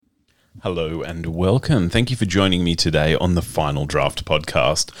Hello and welcome. Thank you for joining me today on the Final Draft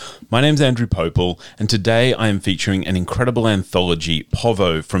podcast. My name's Andrew Popel, and today I am featuring an incredible anthology,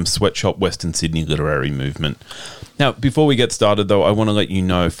 Povo, from Sweatshop Western Sydney Literary Movement. Now, before we get started though, I want to let you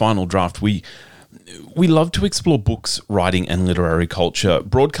know, Final Draft, we love to explore books, writing and literary culture.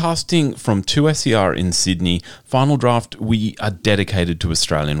 Broadcasting from 2SER in Sydney, Final Draft, we are dedicated to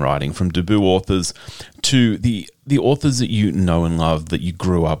Australian writing, from debut authors to the authors that you know and love, that you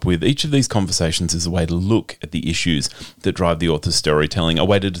grew up with. Each of these conversations is a way to look at the issues that drive the author's storytelling, a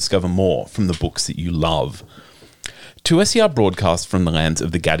way to discover more from the books that you love. 2SER broadcasts from the lands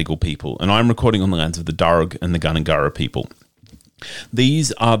of the Gadigal people, and I'm recording on the lands of the Darug and the Gundungurra people.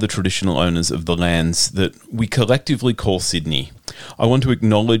 These are the traditional owners of the lands that we collectively call Sydney. I want to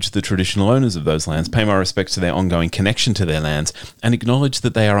acknowledge the traditional owners of those lands, pay my respects to their ongoing connection to their lands, and acknowledge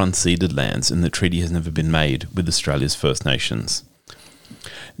that they are unceded lands and the treaty has never been made with Australia's First Nations.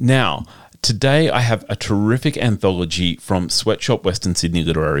 Now, today I have a terrific anthology from Sweatshop Western Sydney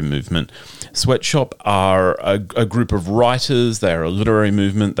Literary Movement. Sweatshop are a group of writers, they are a literary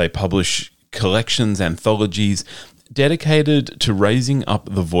movement, they publish collections, anthologies, dedicated to raising up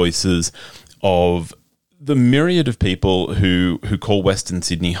the voices of the myriad of people who call Western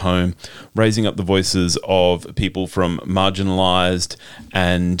Sydney home, raising up the voices of people from marginalised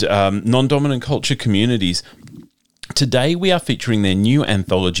and non-dominant culture communities. Today we are featuring their new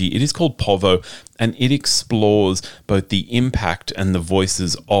anthology. It is called Povo, and it explores both the impact and the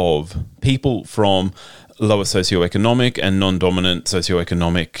voices of people from lower socioeconomic and non-dominant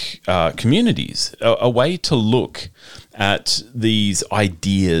socioeconomic communities. A way to look at these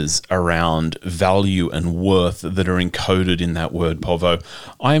ideas around value and worth that are encoded in that word Povo.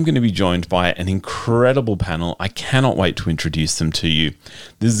 I am going to be joined by an incredible panel. I cannot wait to introduce them to you.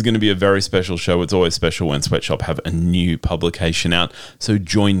 This is going to be a very special show. It's always special when Sweatshop have a new publication out. So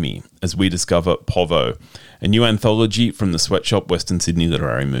join me as we discover Povo, a new anthology from the Sweatshop Western Sydney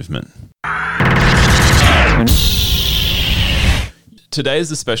Literary Movement. Today is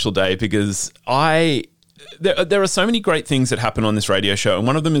a special day because there are so many great things that happen on this radio show, and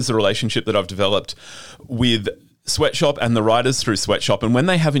one of them is the relationship that I've developed with Sweatshop and the writers through Sweatshop, and when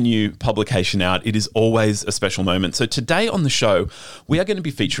they have a new publication out, it is always a special moment. So today on the show, we are going to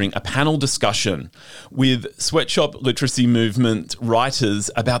be featuring a panel discussion with Sweatshop Literacy Movement writers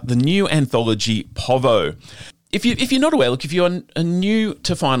about the new anthology Povo. If you're not aware, look, if you're new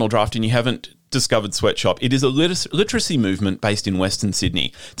to Final Draft and you haven't discovered Sweatshop, it is a literacy movement based in Western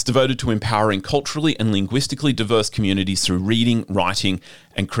Sydney. It's devoted to empowering culturally and linguistically diverse communities through reading, writing,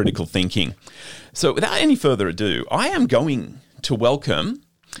 and critical thinking. So without any further ado, I am going to welcome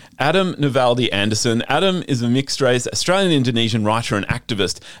Adam Navaldi Anderson. Adam is a mixed-race Australian-Indonesian writer and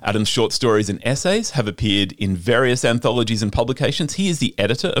activist. Adam's short stories and essays have appeared in various anthologies and publications. He is the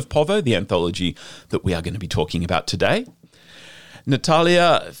editor of Povo, the anthology that we are going to be talking about today.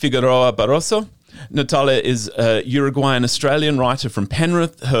 Natalia Figueroa Barroso. Natalia is a Uruguayan-Australian writer from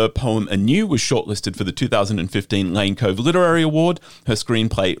Penrith. Her poem Anew was shortlisted for the 2015 Lane Cove Literary Award. Her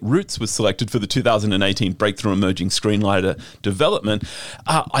screenplay Roots was selected for the 2018 Breakthrough Emerging Screenwriter Development.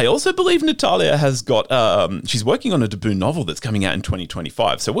 I also believe Natalia has got, she's working on a debut novel that's coming out in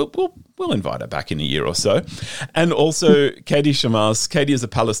 2025, so we'll invite her back in a year or so. And also Katie Shammas. Katie is a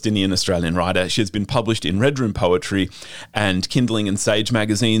Palestinian-Australian writer. She has been published in Red Room Poetry and Kindling and Sage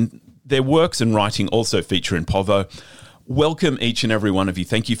magazine. Their works and writing also feature in Povo. Welcome each and every one of you.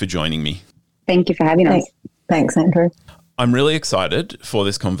 Thank you for joining me. Thank you for having us. Thanks, Andrew. I'm really excited for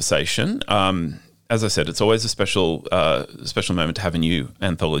this conversation. As I said, it's always a special moment to have a new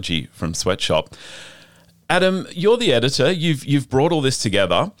anthology from Sweatshop. Adam, you're the editor. You've brought all this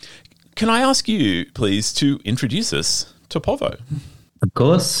together. Can I ask you, please, to introduce us to Povo? Of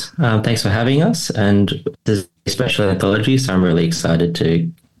course. Thanks for having us. And this is a special anthology, so I'm really excited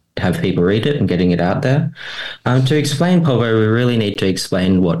to have people read it and getting it out there. To explain Povo, we really need to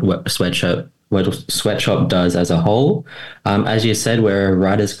explain what Sweatshop does as a whole. As you said, we're a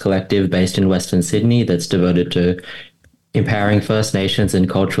writers collective based in Western Sydney that's devoted to empowering First Nations and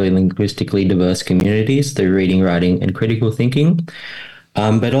culturally and linguistically diverse communities through reading, writing, and critical thinking.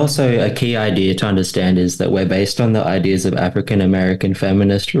 But also a key idea to understand is that we're based on the ideas of African-American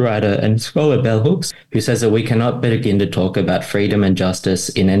feminist writer and scholar Bell Hooks, who says that we cannot begin to talk about freedom and justice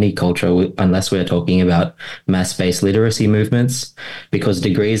in any culture unless we're talking about mass-based literacy movements, because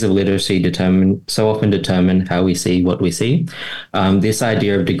degrees of literacy so often determine how we see what we see. This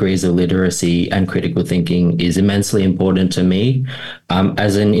idea of degrees of literacy and critical thinking is immensely important to me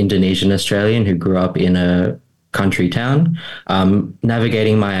as an Indonesian Australian who grew up in a country town,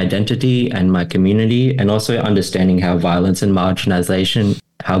 navigating my identity and my community, and also understanding how violence and marginalization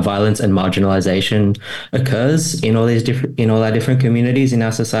how violence and marginalization occurs in all our different communities in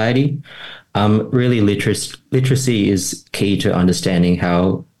our society. Really, literacy is key to understanding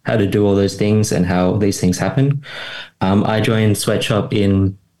how to do all those things and how these things happen. I joined Sweatshop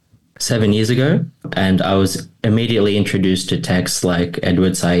in 7 years ago, and I was immediately introduced to texts like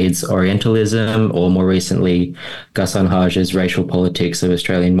Edward Said's Orientalism, or more recently, Ghassan Haj's Racial Politics of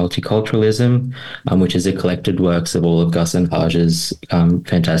Australian Multiculturalism, which is a collected works of all of Ghassan Haj's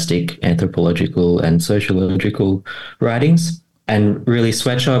fantastic anthropological and sociological writings. And really,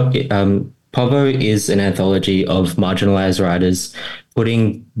 Sweatshop, Povo is an anthology of marginalized writers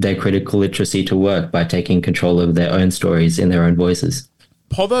putting their critical literacy to work by taking control of their own stories in their own voices.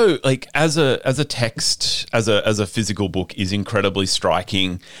 Povo, like as a text, as a physical book, is incredibly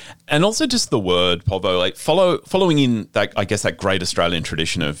striking, and also just the word Povo, like following in that, I guess, that great Australian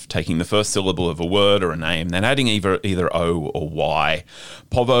tradition of taking the first syllable of a word or a name, then adding either O or Y.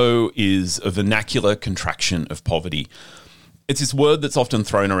 Povo is a vernacular contraction of poverty. It's this word that's often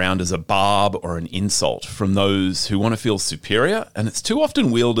thrown around as a barb or an insult from those who want to feel superior, and it's too often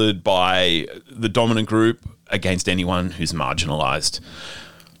wielded by the dominant group against anyone who's marginalised.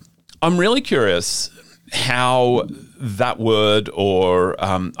 I'm really curious how that word, or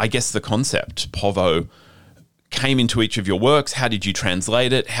I guess the concept, Povo, came into each of your works. How did you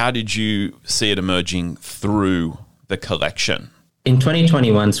translate it? How did you see it emerging through the collection? In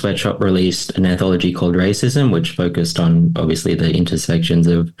 2021, Sweatshop released an anthology called Racism, which focused on, obviously, the intersections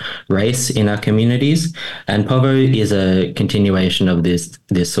of race in our communities. And Povo is a continuation of this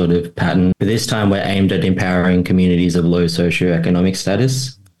sort of pattern. This time, we're aimed at empowering communities of low socioeconomic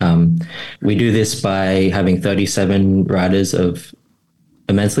status. We do this by having 37 writers of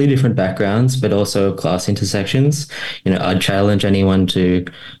immensely different backgrounds, but also class intersections. I'd challenge anyone to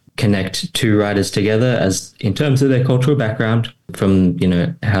connect two writers together as in terms of their cultural background, from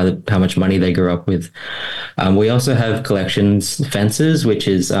how much money they grew up with. We also have collections Fences, which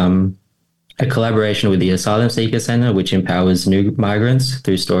is a collaboration with the Asylum Seeker Centre, which empowers new migrants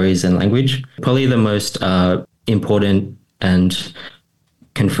through stories and language. Probably the most important and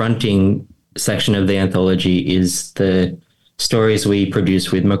confronting section of the anthology is the stories we produce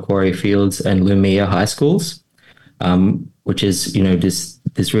with Macquarie Fields and Lumia high schools, which is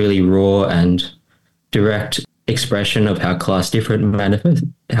this really raw and direct expression of how class difference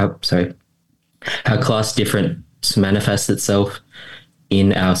manifests itself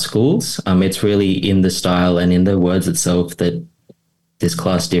in our schools. It's really in the style and in the words itself that this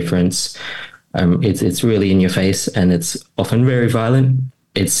class difference, it's really in your face, and it's often very violent.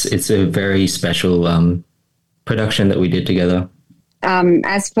 It's a very special production that we did together.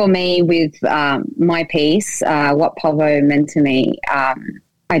 As for me, with my piece, what Povo meant to me,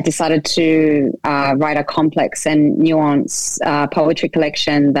 I decided to write a complex and nuanced poetry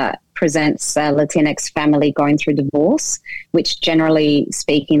collection that presents a Latinx family going through divorce, which generally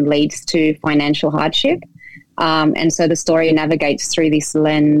speaking leads to financial hardship. And so the story navigates through this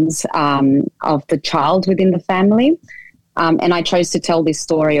lens of the child within the family. And I chose to tell this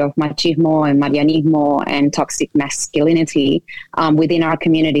story of machismo and marianismo and toxic masculinity within our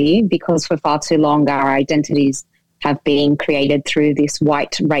community, because for far too long our identities have been created through this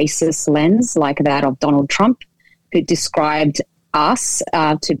white racist lens, like that of Donald Trump, who described us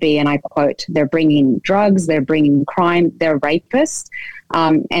to be, and I quote, "They're bringing drugs, they're bringing crime, they're rapists."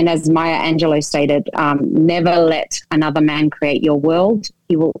 And as Maya Angelou stated, never let another man create your world.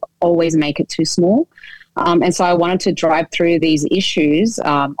 He will always make it too small. And so I wanted to drive through these issues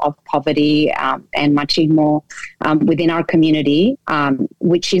of poverty and machismo within our community,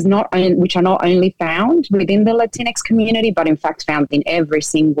 which are not only found within the Latinx community, but in fact found in every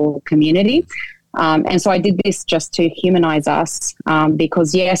single community. And so I did this just to humanize us,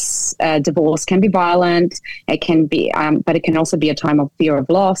 because yes, divorce can be violent. It can be, but it can also be a time of fear of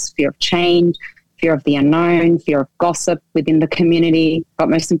loss, fear of change, fear of the unknown, fear of gossip within the community. But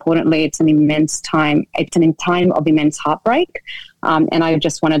most importantly, it's a time of immense heartbreak. And I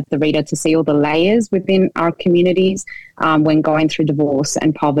just wanted the reader to see all the layers within our communities when going through divorce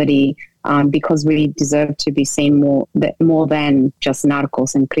and poverty, because we deserve to be seen more than just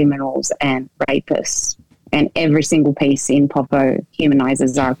narcos and criminals and rapists. And every single piece in Povo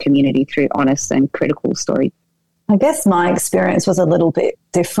humanizes our community through honest and critical story. I guess my experience was a little bit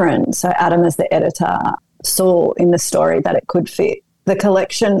different. So Adam, as the editor, saw in the story that it could fit the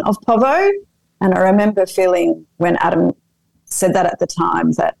collection of Povo. And I remember feeling when Adam said that at the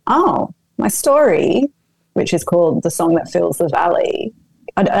time that, my story, which is called The Song That Fills the Valley,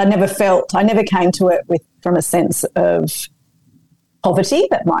 I never came to it from a sense of poverty,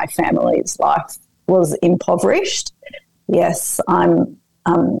 that my family's life was impoverished. Yes, I'm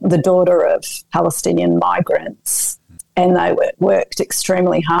the daughter of Palestinian migrants, and they worked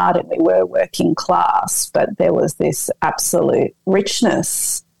extremely hard, and we were working class, but there was this absolute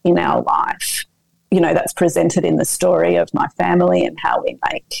richness in our life, that's presented in the story of my family and how we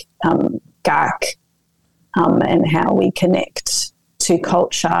make gak, and how we connect to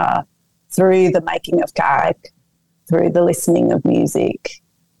culture through the making of gak, through the listening of music,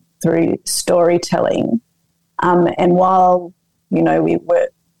 through storytelling. And while,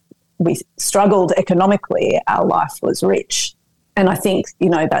 we struggled economically, our life was rich. And I think,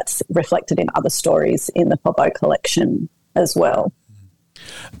 that's reflected in other stories in the Povo collection as well.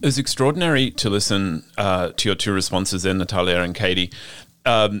 It was extraordinary to listen to your two responses there, Natalia and Katie.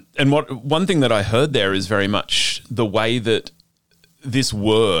 And one thing that I heard there is very much the way that this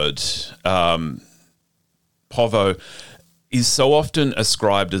word, Povo, is so often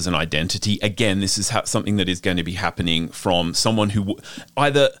ascribed as an identity. Again, this is something that is going to be happening from someone who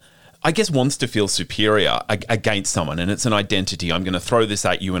either, I guess, wants to feel superior against someone, and it's an identity. I'm going to throw this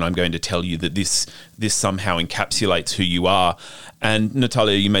at you, and I'm going to tell you that this somehow encapsulates who you are. And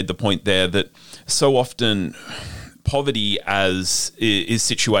Natalia, you made the point there that so often poverty is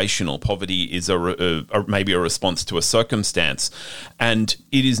situational. Poverty is maybe a response to a circumstance, and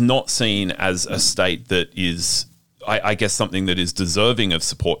it is not seen as a state that is, I guess, something that is deserving of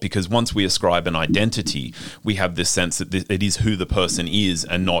support, because once we ascribe an identity, we have this sense that it is who the person is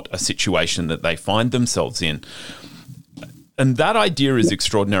and not a situation that they find themselves in. And that idea is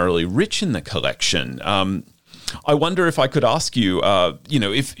extraordinarily rich in the collection. I wonder if I could ask you,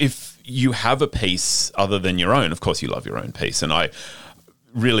 if you have a piece other than your own. Of course, you love your own piece, and I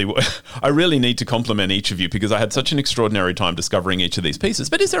really need to compliment each of you, because I had such an extraordinary time discovering each of these pieces.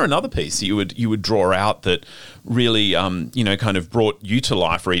 But is there another piece you would draw out that really, kind of brought you to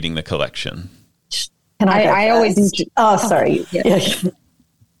life reading the collection? Can I always enjoy. Oh, sorry. Yeah.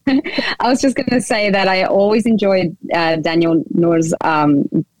 I was just going to say that I always enjoyed Daniel Noor's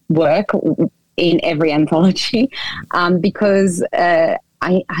work in every anthology, because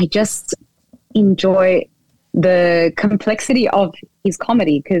I just enjoy the complexity of his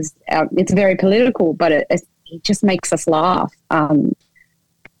comedy, because it's very political, but it just makes us laugh. So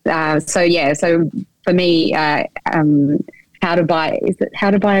for me, How to Buy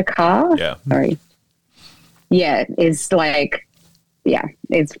a Car? Yeah. Sorry. Yeah, it's like,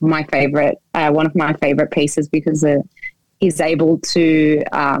 it's my favorite, one of my favorite pieces, because he's able to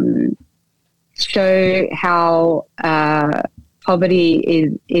show how poverty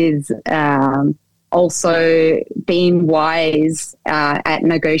is also being wise at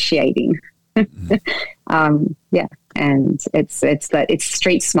negotiating. And it's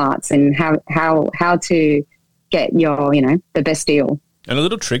street smarts and how to get your, the best deal. And a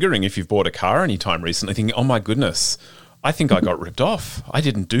little triggering if you've bought a car anytime recently, thinking, oh my goodness, I think I got ripped off. I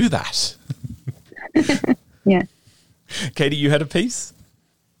didn't do that. Yeah. Katie, you had a piece?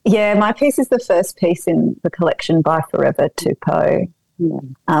 Yeah, my piece is the first piece in the collection by Forever Tupou. Yeah.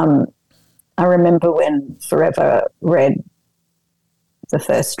 I remember when Forever read the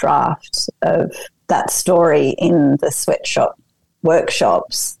first draft of that story in the Sweatshop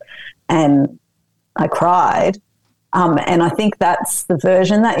workshops, and I cried. And I think that's the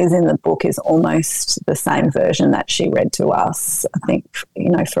version that is in the book is almost the same version that she read to us. I think,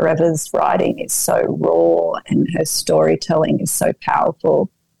 Forever's writing is so raw and her storytelling is so powerful.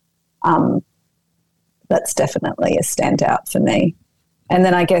 That's definitely a standout for me. And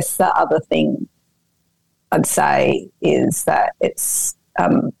then I guess the other thing I'd say is that it's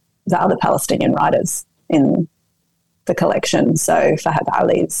the other Palestinian writers in the collection. So Fahad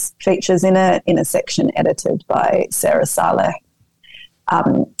Ali's features in it, in a section edited by Sarah Saleh.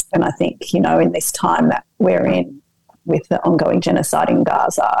 And I think, in this time that we're in with the ongoing genocide in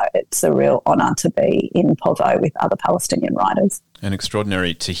Gaza, it's a real honour to be in Povo with other Palestinian writers. And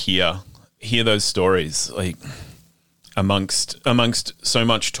extraordinary to hear those stories, like amongst so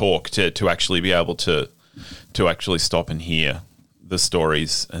much talk, to actually be able to actually stop and hear the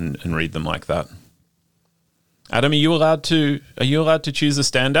stories and read them like that. Adam, are you allowed to choose a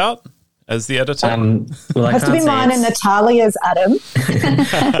standout as the editor? Well, it has to be mine and Natalia's, Adam.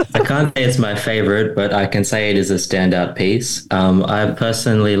 I can't say it's my favorite, but I can say it is a standout piece. I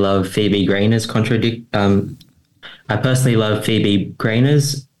personally love Phoebe Grainer's contribution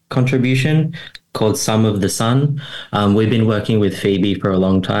called Some of the Sun. We've been working with Phoebe for a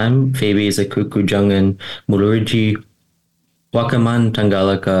long time. Phoebe is a Kukujangan, Muluriji, Wakaman,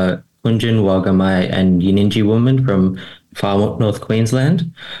 Tangalaka, Kunjin, Wagamai, and Yininji woman from far north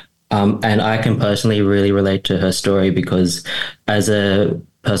Queensland. And I can personally really relate to her story because as a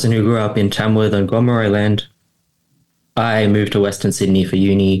person who grew up in Tamworth and Gomeroi land, I moved to Western Sydney for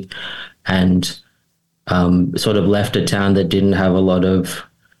uni and sort of left a town that didn't have a lot of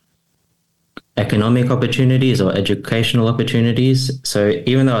economic opportunities or educational opportunities. So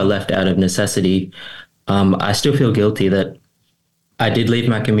even though I left out of necessity, I still feel guilty that I did leave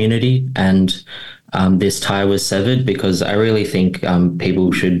my community and this tie was severed, because I really think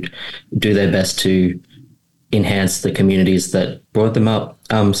people should do their best to enhance the communities that brought them up.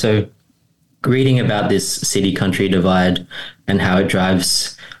 So reading about this city-country divide and how it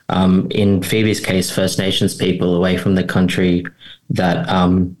drives, in Phoebe's case, First Nations people away from the country that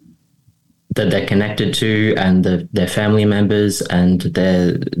that they're connected to and their family members and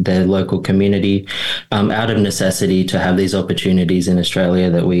their local community, out of necessity to have these opportunities in Australia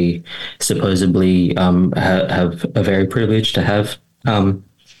that we supposedly have a very privileged to have.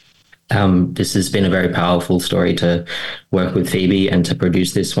 This has been a very powerful story to work with Phoebe and to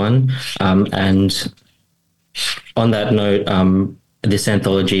produce this one. And on that note, this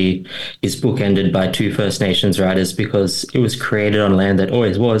anthology is bookended by two First Nations writers because it was created on land that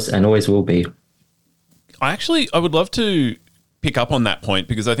always was and always will be. I would love to pick up on that point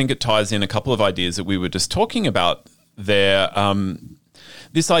because I think it ties in a couple of ideas that we were just talking about there.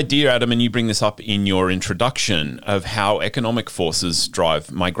 This idea, Adam, and you bring this up in your introduction, of how economic forces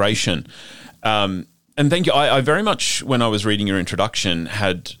drive migration. And thank you. I very much, when I was reading your introduction,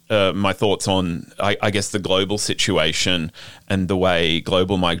 had my thoughts on, I guess, the global situation and the way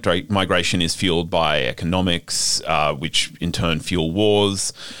global migration is fueled by economics, which in turn fuel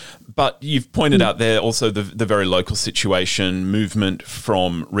wars. But you've pointed out there also the very local situation, movement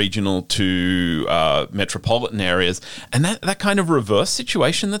from regional to metropolitan areas, and that kind of reverse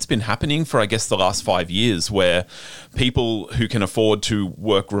situation that's been happening for, I guess, the last 5 years, where people who can afford to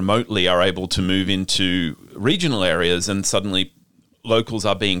work remotely are able to move into regional areas and suddenly locals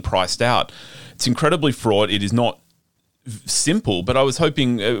are being priced out. It's incredibly fraught. It is not simple, but I was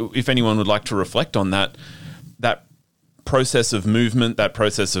hoping if anyone would like to reflect on that process of movement, that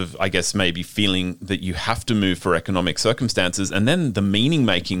process of, I guess, maybe feeling that you have to move for economic circumstances, and then the meaning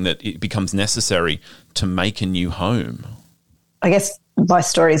making that it becomes necessary to make a new home. I guess my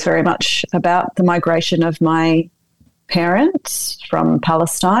story is very much about the migration of my parents from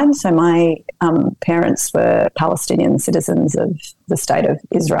Palestine. So my parents were Palestinian citizens of the state of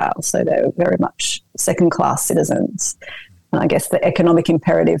Israel. So they were very much second-class citizens. And I guess the economic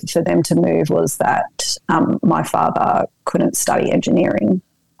imperative for them to move was that my father couldn't study engineering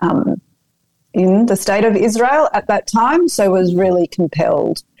in the state of Israel at that time, so was really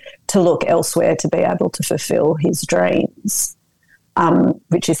compelled to look elsewhere to be able to fulfill his dreams,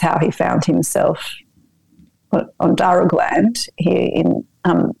 which is how he found himself on Darug land here in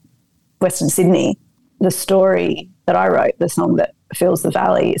Western Sydney. The story that I wrote, the song that fills the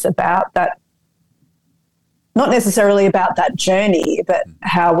valley, is about that. Not necessarily about that journey, but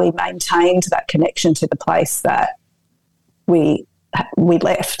how we maintained that connection to the place that we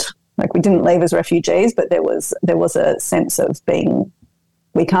left. Like, we didn't leave as refugees, but there was a sense of being,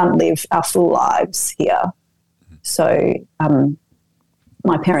 we can't live our full lives here. So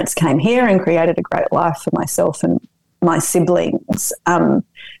my parents came here and created a great life for myself and my siblings.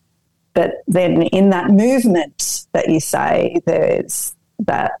 But then in that movement that you say, there's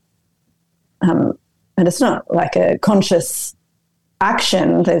that, and it's not like a conscious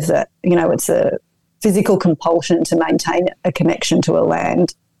action. There's it's a physical compulsion to maintain a connection to a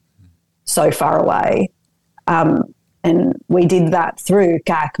land so far away. And we did that through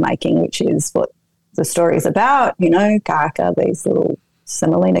kayak making, which is what the story is about. Kayak are these little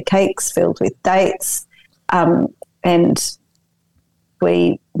semolina cakes filled with dates. And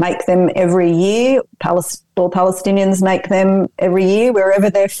we make them every year. All Palestinians make them every year wherever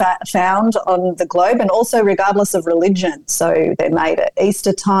they're found on the globe, and also regardless of religion. So they're made at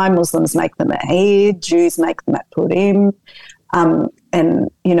Easter time. Muslims make them at Eid. Jews make them at Purim. And,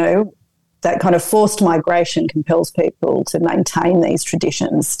 that kind of forced migration compels people to maintain these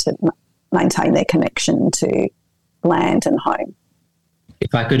traditions, to maintain their connection to land and home.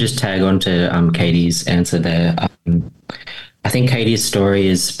 If I could just tag on to Katie's answer there. I think Katie's story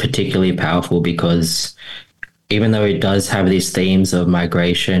is particularly powerful because even though it does have these themes of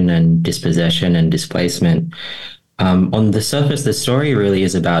migration and dispossession and displacement, on the surface, the story really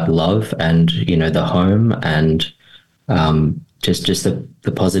is about love and, the home and just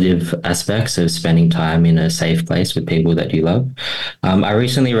the positive aspects of spending time in a safe place with people that you love. I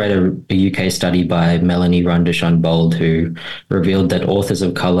recently read a UK study by Melanie Rundishon-Bold, who revealed that authors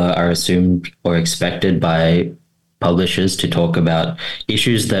of colour are assumed or expected by publishers to talk about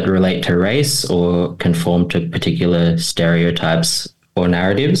issues that relate to race or conform to particular stereotypes or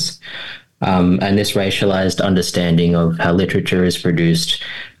narratives. And this racialized understanding of how literature is produced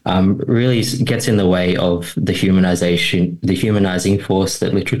really gets in the way of the humanizing force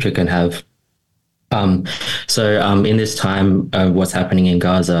that literature can have. So in this time, what's happening in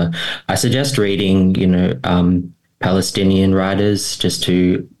Gaza, I suggest reading, Palestinian writers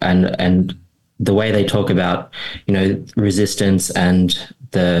and the way they talk about, resistance and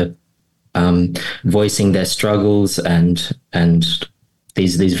the voicing their struggles and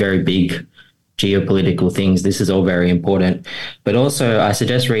these very big geopolitical things. This is all very important. But also, I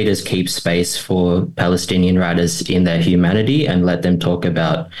suggest readers keep space for Palestinian writers in their humanity and let them talk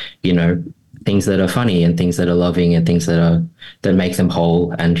about, things that are funny and things that are loving and things that make them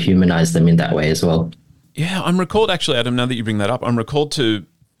whole, and humanize them in that way as well. Yeah, I'm recalled, actually, Adam, now that you bring that up, I'm recalled to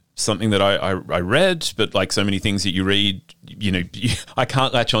something that I read, but like so many things that you read, I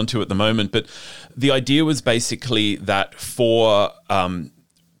can't latch onto at the moment. But the idea was basically that for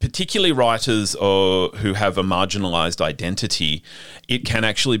particularly writers who have a marginalized identity, it can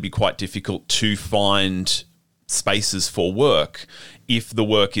actually be quite difficult to find spaces for work if the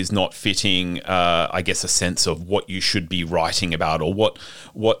work is not fitting, I guess, a sense of what you should be writing about or what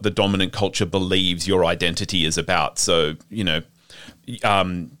the dominant culture believes your identity is about. So,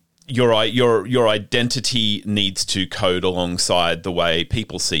 your identity needs to code alongside the way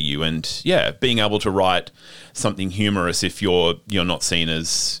people see you, and being able to write something humorous if you're not seen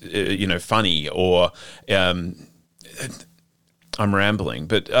as funny or I'm rambling,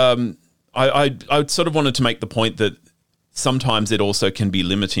 but I sort of wanted to make the point that sometimes it also can be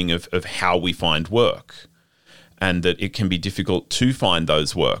limiting of how we find work, and that it can be difficult to find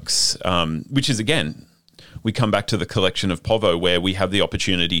those works, which is, again, we come back to the collection of Povo, where we have the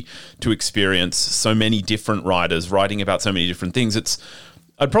opportunity to experience so many different writers writing about so many different things.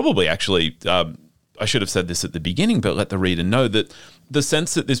 I'd probably actually, I should have said this at the beginning, but let the reader know that the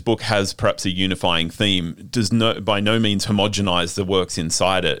sense that this book has perhaps a unifying theme does by no means homogenize the works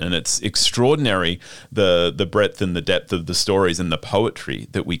inside it. And it's extraordinary, the breadth and the depth of the stories and the poetry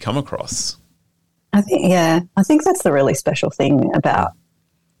that we come across. I think that's the really special thing about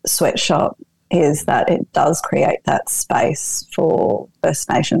Sweatshop, is that it does create that space for First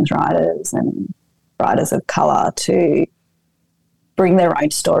Nations writers and writers of colour to bring their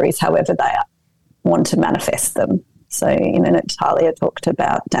own stories however they want to manifest them. So, Natalia talked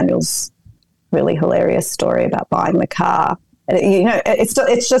about Daniel's really hilarious story about buying the car.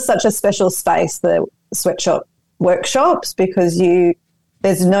 It's just such a special space, the Sweatshop workshops, because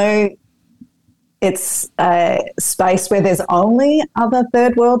it's a space where there's only other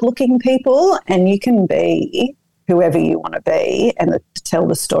third world looking people, and you can be whoever you want to be and tell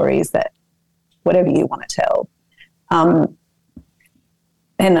the stories that whatever you want to tell. And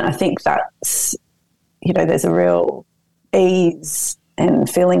I think that's, there's a real ease and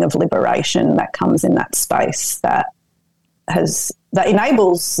feeling of liberation that comes in that space that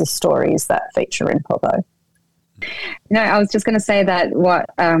enables the stories that feature in Povo. No, I was just going to say that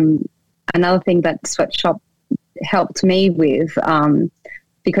another thing that Sweatshop helped me with,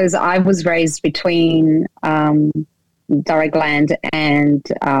 because I was raised between Darugland and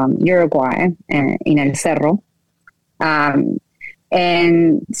Uruguay in El Cerro. And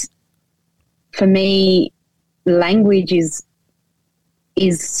for me, language is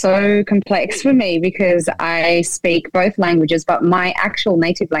so complex for me because I speak both languages, but my actual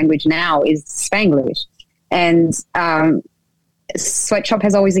native language now is Spanglish. And Sweatshop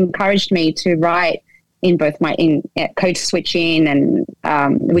has always encouraged me to write in both code switching, and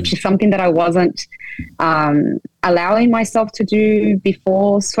which is something that I wasn't allowing myself to do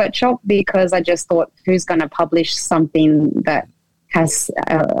before Sweatshop, because I just thought, who's going to publish something that has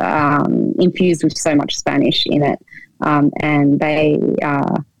infused with so much Spanish in it? And they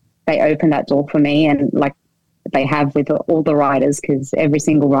opened that door for me, and like they have with all the writers, because every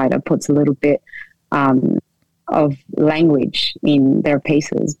single writer puts a little bit of language in their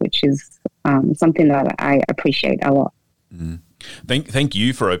pieces, which is something that I appreciate a lot. Mm. Thank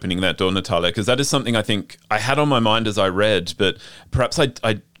you for opening that door, Natalia, because that is something I think I had on my mind as I read, but perhaps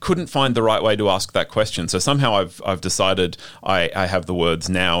I couldn't find the right way to ask that question. So somehow I've decided I have the words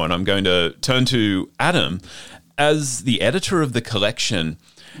now, and I'm going to turn to Adam. As the editor of the collection,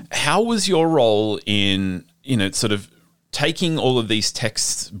 how was your role in, sort of taking all of these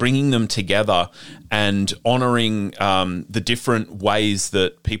texts, bringing them together and honouring the different ways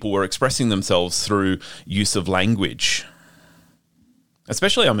that people were expressing themselves through use of language?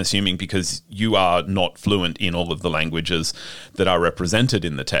 Especially, I'm assuming, because you are not fluent in all of the languages that are represented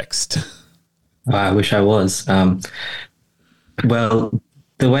in the text. I wish I was. Well,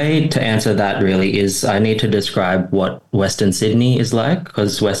 The way to answer that really is I need to describe what Western Sydney is like,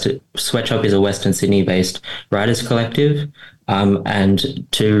 because Sweatshop is a Western Sydney-based writers collective, and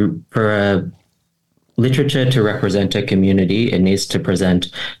for a literature to represent a community, it needs to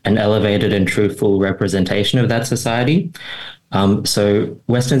present an elevated and truthful representation of that society. So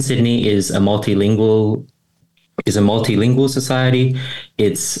Western Sydney is a multilingual society.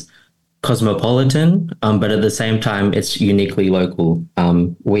 It's cosmopolitan, but at the same time, it's uniquely local.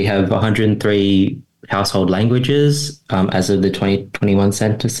 We have 103 household languages as of the 2021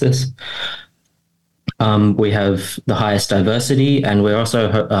 census. We have the highest diversity, and we're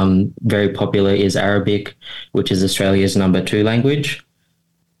also very popular is Arabic, which is Australia's number 2 language.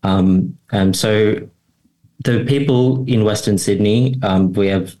 And so the people in Western Sydney, we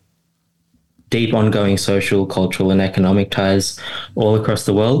have deep ongoing social, cultural, and economic ties all across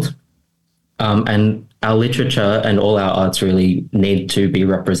the world. And our literature and all our arts really need to be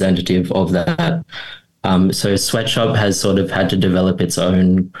representative of that. So Sweatshop has sort of had to develop its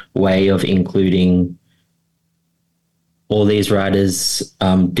own way of including all these writers'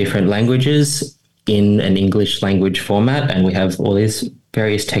 different languages in an English language format, and we have all these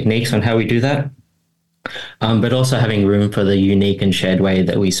various techniques on how we do that. But also having room for the unique and shared way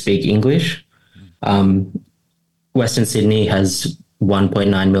that we speak English. Western Sydney has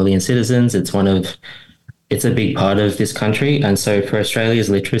 1.9 million citizens. It's a big part of this country. And so for Australia's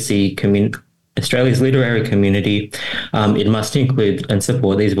literary community, it must include and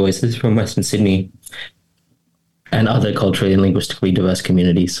support these voices from Western Sydney and other culturally and linguistically diverse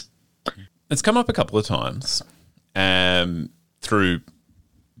communities. It's come up a couple of times through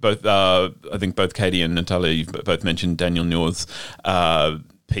both, I think both Katie and Natalia, you've both mentioned Daniel Nuer's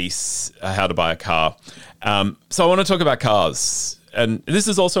piece, How to Buy a Car. So I want to talk about cars. And this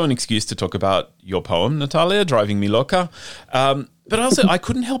is also an excuse to talk about your poem, Natalia, Driving Me Loca. But also, I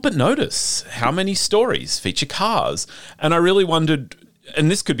couldn't help but notice how many stories feature cars. And I really wondered, and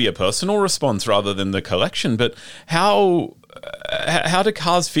this could be a personal response rather than the collection, but how do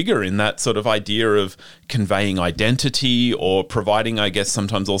cars figure in that sort of idea of conveying identity or providing, I guess,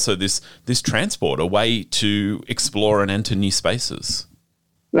 sometimes also this transport, a way to explore and enter new spaces?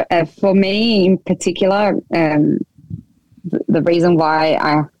 For me in particular, the reason why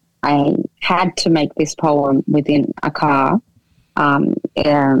I had to make this poem within a car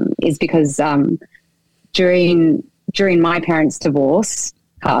is because during my parents' divorce,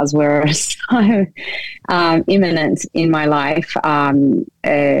 cars were so imminent in my life.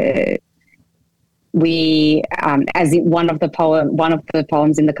 We, one of the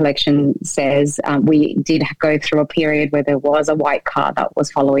poems in the collection says, we did go through a period where there was a white car that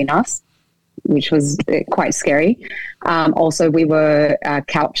was following us, which was quite scary. Also, we were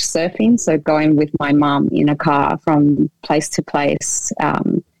couch surfing, so going with my mum in a car from place to place,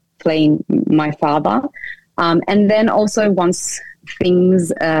 fleeing my father. And then also once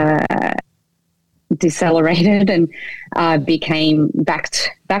things decelerated and became back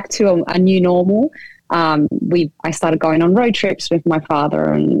to a new normal, I started going on road trips with my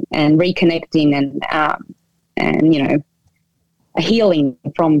father and reconnecting and you know, healing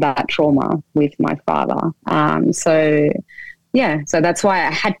from that trauma with my father. So that's why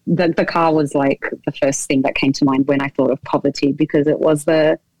I had the car was like the first thing that came to mind when I thought of poverty, because it was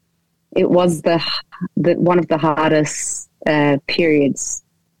the one of the hardest periods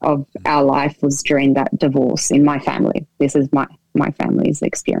of our life was during that divorce in my family. This is my family's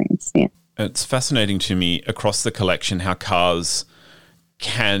experience. Yeah. It's fascinating to me across the collection how cars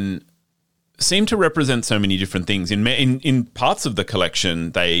can seem to represent so many different things. In parts of the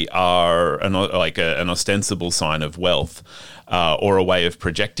collection, they are an ostensible sign of wealth or a way of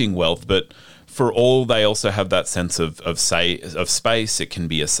projecting wealth. But for all, they also have that sense of space. It can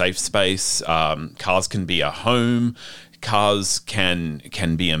be a safe space. Cars can be a home. Cars can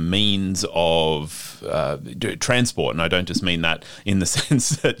be a means of transport, and I don't just mean that in the sense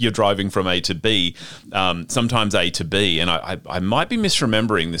that you're driving from A to B, sometimes A to B. And I might be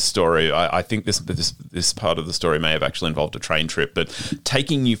misremembering this story. I think this part of the story may have actually involved a train trip, but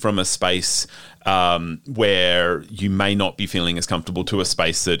taking you from a space where you may not be feeling as comfortable to a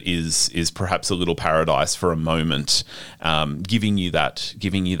space that is perhaps a little paradise for a moment, giving you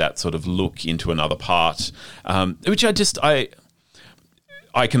that sort of look into another part, which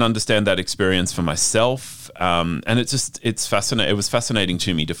I can understand that experience for myself, and it's fascinating. It was fascinating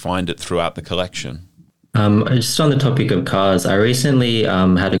to me to find it throughout the collection. Just on the topic of cars, I recently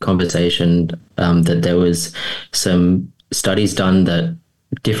had a conversation that there was some studies done that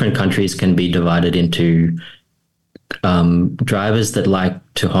different countries can be divided into drivers that like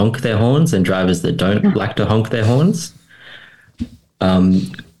to honk their horns and drivers that don't like to honk their horns.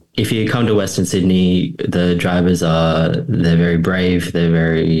 If you come to Western Sydney, the drivers they're very brave, they're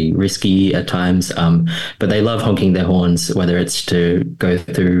very risky at times, but they love honking their horns, whether it's to go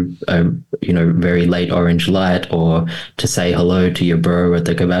through a very late orange light or to say hello to your bro at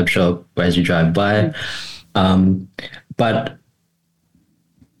the kebab shop as you drive by. But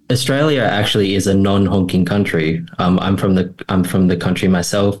Australia actually is a non-honking country. I'm from the country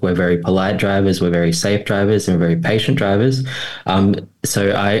myself. We're very polite drivers. We're very safe drivers, and we're very patient drivers.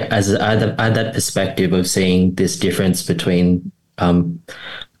 So I had that perspective of seeing this difference between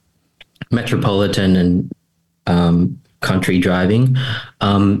metropolitan and country driving,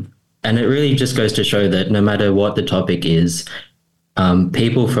 and it really just goes to show that no matter what the topic is,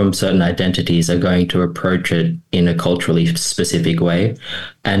 people from certain identities are going to approach it in a culturally specific way.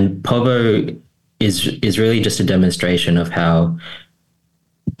 And Povo is really just a demonstration of how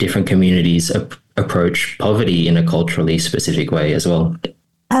different communities approach poverty in a culturally specific way as well.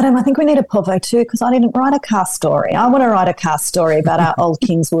 Adam, I think we need a Povo too, because I didn't write a car story. I want to write a car story about our old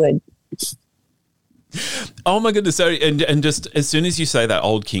Kingswood. Oh my goodness! So, and just as soon as you say that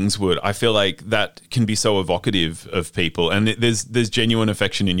old Kingswood, I feel like that can be so evocative of people, and there's genuine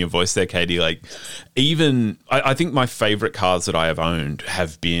affection in your voice there, Katie. Like, even I think my favorite cars that I have owned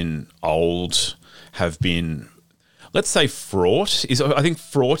have been old, have been, let's say, fraught. I think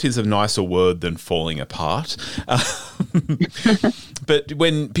fraught is a nicer word than falling apart, but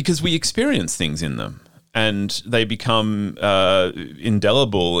because we experience things in them and they become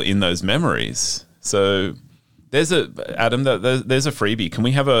indelible in those memories. So there's a freebie. Can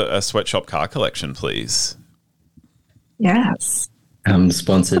we have a Sweatshop car collection, please? Yes.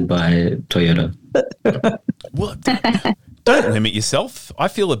 Sponsored by Toyota. What? Don't limit yourself. I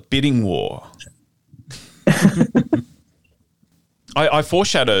feel a bidding war. I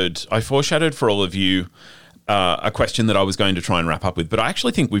foreshadowed for all of you a question that I was going to try and wrap up with, but I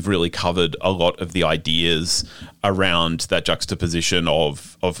actually think we've really covered a lot of the ideas around that juxtaposition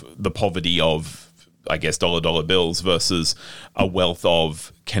of the poverty of, I guess, dollar bills versus a wealth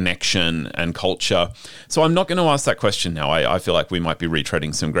of connection and culture. So I'm not going to ask that question now. I feel like we might be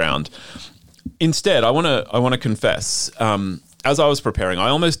retreading some ground. Instead, I want to confess, as I was preparing, I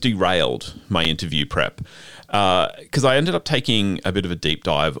almost derailed my interview prep because I ended up taking a bit of a deep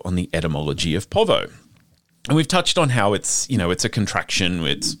dive on the etymology of Povo. And we've touched on how it's a contraction.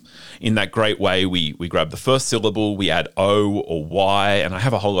 It's in that great way we grab the first syllable, we add O or Y, and I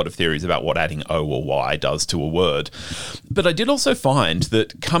have a whole lot of theories about what adding O or Y does to a word. But I did also find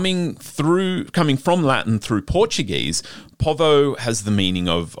that coming from Latin through Portuguese, Povo has the meaning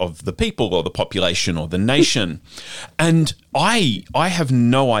of the people or the population or the nation. And I have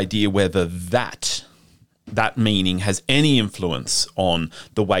no idea whether that meaning has any influence on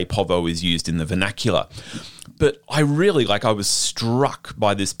the way Povo is used in the vernacular. But I was struck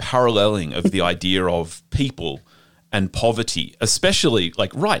by this paralleling of the idea of people and poverty, especially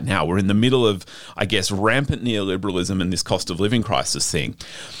like right now we're in the middle of, I guess, rampant neoliberalism and this cost of living crisis thing.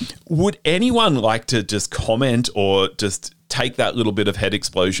 Would anyone like to just comment or just take that little bit of head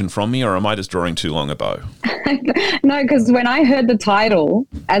explosion from me, or am I just drawing too long a bow? No, because when I heard the title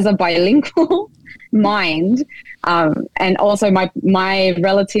as a bilingual mind, and also my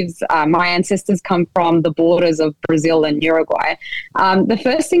relatives, my ancestors come from the borders of Brazil and Uruguay. The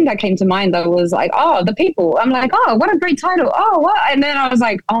first thing that came to mind though was like, oh, the people. I'm like, oh, what a great title. Oh, what? And then I was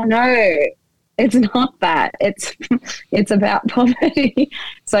like, oh no, it's not that. It's about poverty.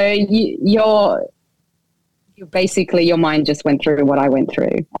 So you're basically, your mind just went through what I went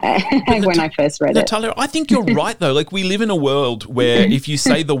through when I first read it. Natalia, I think you're right, though. Like, we live in a world where if you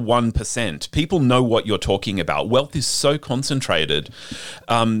say the 1%, people know what you're talking about. Wealth is so concentrated.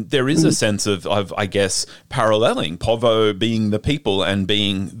 There is a sense of, I guess, paralleling Povo being the people and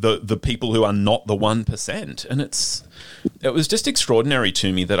being the people who are not the 1%. And it was just extraordinary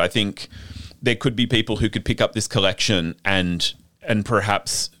to me that I think there could be people who could pick up this collection and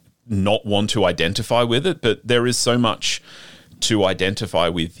perhaps not want to identify with it, but there is so much to identify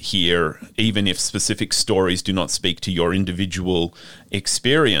with here. Even if specific stories do not speak to your individual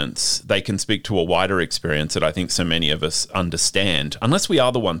experience, they can speak to a wider experience that I think so many of us understand, unless we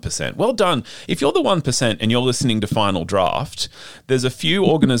are the 1%. Well done. If you're the 1% and you're listening to Final Draft, there's a few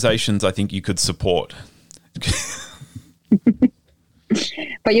organizations I think you could support.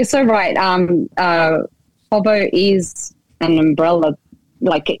 But you're so right. Povo is an umbrella.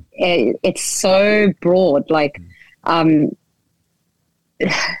 Like it's so broad. Like it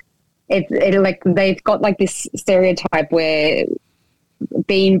like they've got like this stereotype where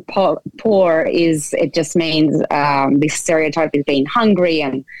being poor is, it just means this stereotype is being hungry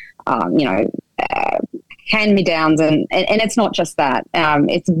and hand-me-downs, and it's not just that.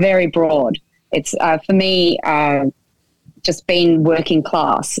 It's very broad. It's for me, just being working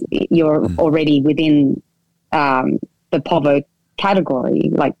class, you're already within the Povo category.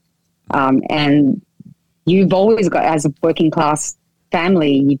 Like, and you've always got, as a working class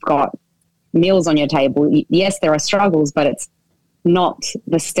family, you've got meals on your table. Yes, there are struggles, but it's not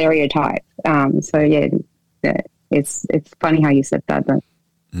the stereotype. So yeah, it's funny how you said that.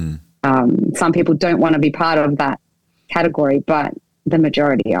 Some people don't want to be part of that category, but the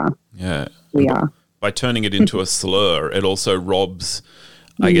majority are. Yeah, we are. By turning it into a slur, it also robs,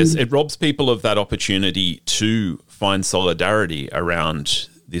 I guess, it robs people of that opportunity to find solidarity around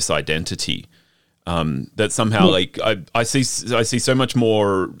this identity. That somehow, like, I see so much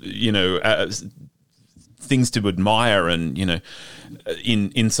more, things to admire, and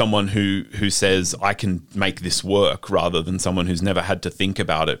in someone who says I can make this work, rather than someone who's never had to think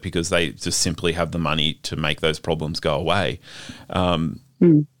about it because they just simply have the money to make those problems go away.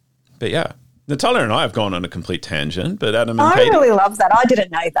 But yeah, Natalia and I have gone on a complete tangent, but Adam and Katie, I really love that. I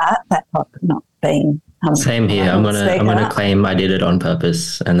didn't know that part not being. Same here. I'm gonna claim I did it on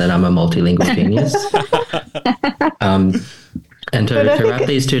purpose, and then I'm a multilingual genius. And to wrap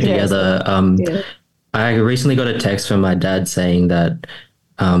these two together, I recently got a text from my dad saying that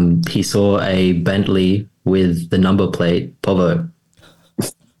he saw a Bentley with the number plate Povo.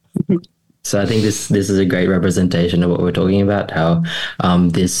 So I think this is a great representation of what we're talking about. How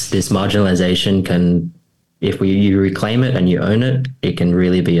this marginalization can, if you reclaim it and you own it, it can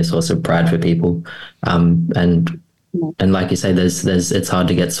really be a source of pride for people. And like you say, it's hard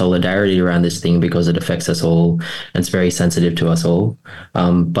to get solidarity around this thing because it affects us all and it's very sensitive to us all.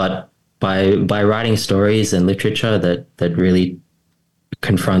 But by writing stories and literature that really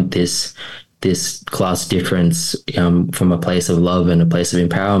confront this class difference from a place of love and a place of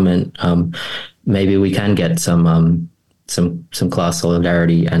empowerment, maybe we can get some class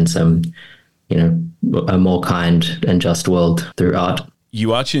solidarity and some, a more kind and just world through art.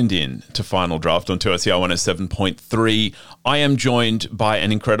 You are tuned in to Final Draft on 2SER 107.3. I am joined by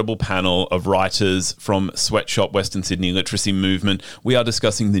an incredible panel of writers from Sweatshop Western Sydney Literacy Movement. We are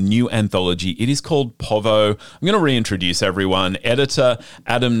discussing the new anthology. It is called Povo. I'm going to reintroduce everyone. Editor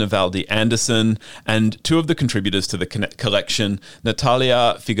Adam Navaldi Anderson, and two of the contributors to the collection,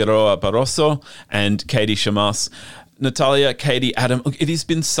 Natalia Figueroa Barroso and Katie Shamas. Natalia, Katie, Adam, look, it has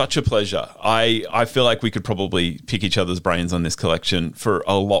been such a pleasure. I feel like we could probably pick each other's brains on this collection for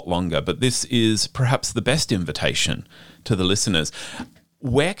a lot longer, but this is perhaps the best invitation to the listeners.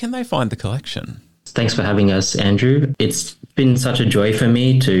 Where can they find the collection? Thanks for having us, Andrew. It's been such a joy for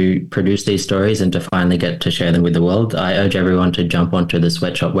me to produce these stories and to finally get to share them with the world. I urge everyone to jump onto the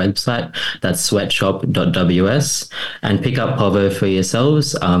Sweatshop website, that's sweatshop.ws, and pick up Povo for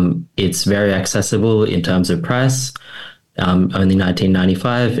yourselves. It's very accessible in terms of price, only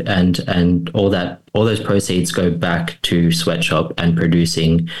 $19.95, and all those proceeds go back to Sweatshop and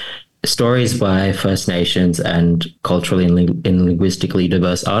producing stories by First Nations and culturally and linguistically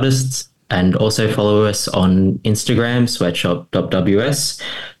diverse artists. And also follow us on Instagram, sweatshop.ws,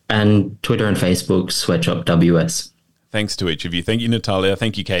 and Twitter and Facebook, sweatshop.ws. Thanks to each of you. Thank you, Natalia.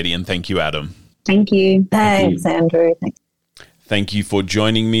 Thank you, Katie. And thank you, Adam. Thank you. Thanks, Andrew. Thanks. Thank you for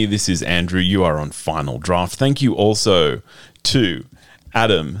joining me. This is Andrew. You are on Final Draft. Thank you also to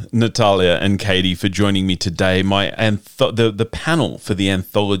Adam, Natalia, and Katie for joining me today. The panel for the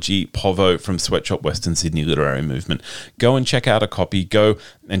anthology Povo from Sweatshop Western Sydney Literary Movement. Go and check out a copy. Go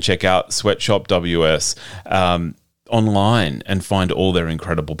and check out Sweatshop WS online and find all their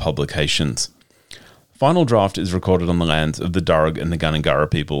incredible publications. Final Draft is recorded on the lands of the Darug and the Gundungurra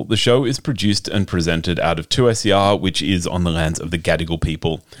people. The show is produced and presented out of 2SER, which is on the lands of the Gadigal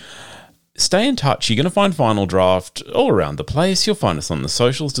people. Stay in touch. You're going to find Final Draft all around the place. You'll find us on the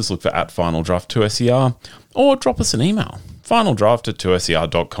socials. Just look for @FinalDraft2SER or drop us an email,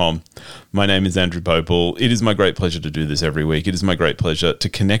 finaldraft@2ser.com. My name is Andrew Popel. It is my great pleasure to do this every week. It is my great pleasure to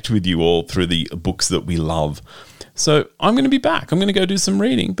connect with you all through the books that we love. So I'm going to be back. I'm going to go do some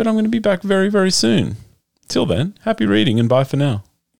reading, but I'm going to be back very, very soon. Till then, happy reading and bye for now.